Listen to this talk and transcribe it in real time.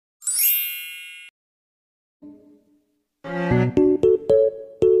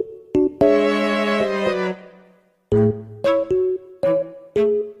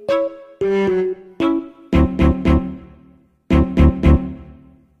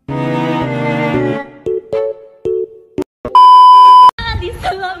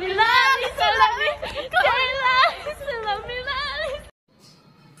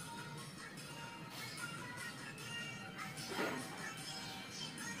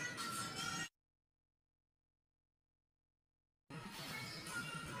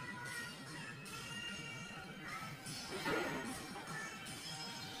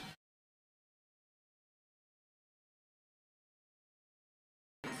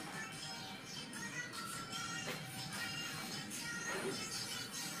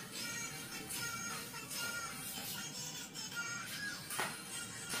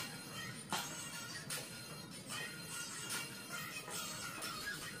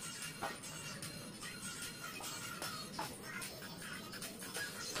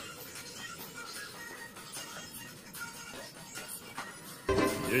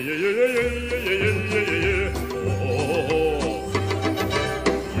Yeah, yeah, yeah, yeah, yeah, yeah, yeah, yeah, yeah. Oh, oh, oh.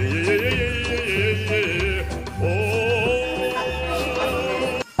 Yeah, yeah, yeah, yeah, yeah, yeah, yeah, yeah. Oh.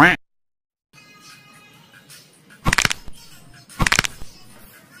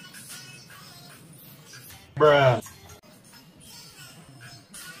 Bruh.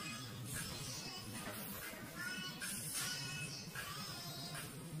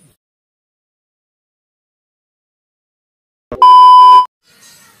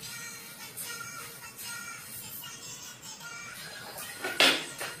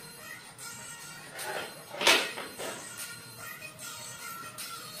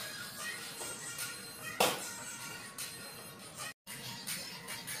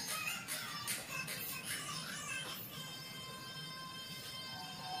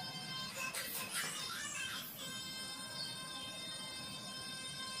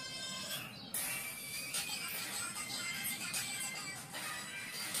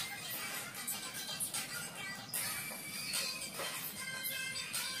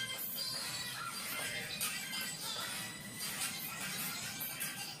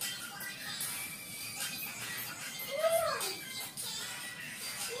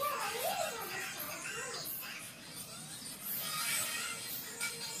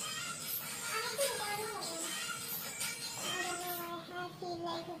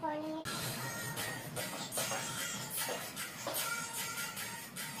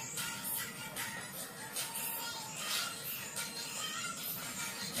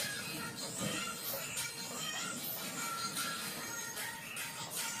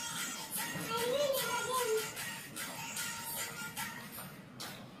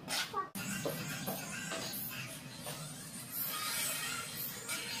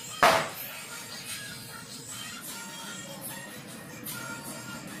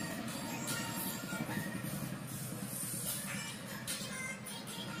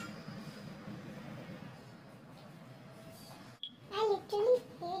 I literally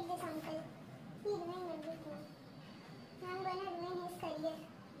hate this uncle. He ruined everything. I'm gonna ruin his career.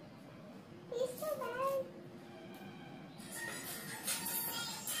 He's so bad.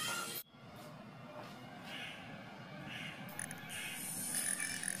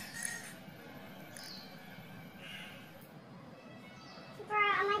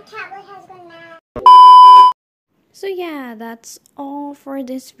 Bruh, my tablet has gone mad. So yeah, that's all for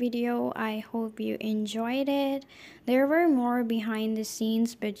this video. I hope you enjoyed it. There were more behind the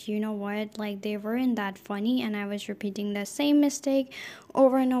scenes, but you know what, like they weren't that funny and I was repeating the same mistake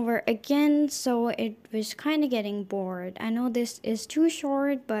over and over again, so it was kind of getting bored. I know this is too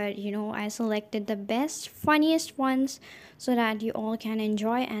short, but you know, I selected the best funniest ones so that you all can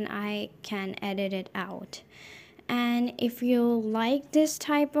enjoy and I can edit it out. And if you like this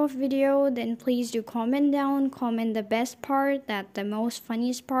type of video, then please do comment down, comment the best part, that the most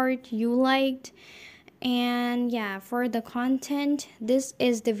funniest part you liked. And yeah, for the content, this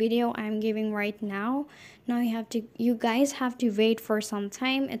is the video I'm giving right now. Now you guys have to wait for some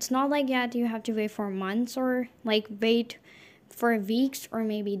time. It's not like that you have to wait for months or like wait for weeks or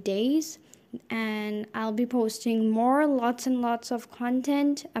maybe days. And I'll be posting more, lots and lots of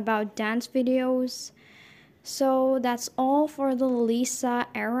content about dance videos. So that's all for the LALISA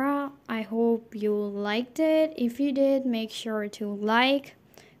era. I hope you liked it. If you did, make sure to like,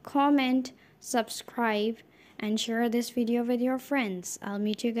 comment, subscribe, and share this video with your friends. I'll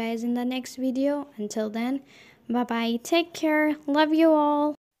meet you guys in the next video. Until then, bye bye. Take care. Love you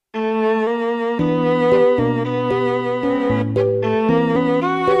all.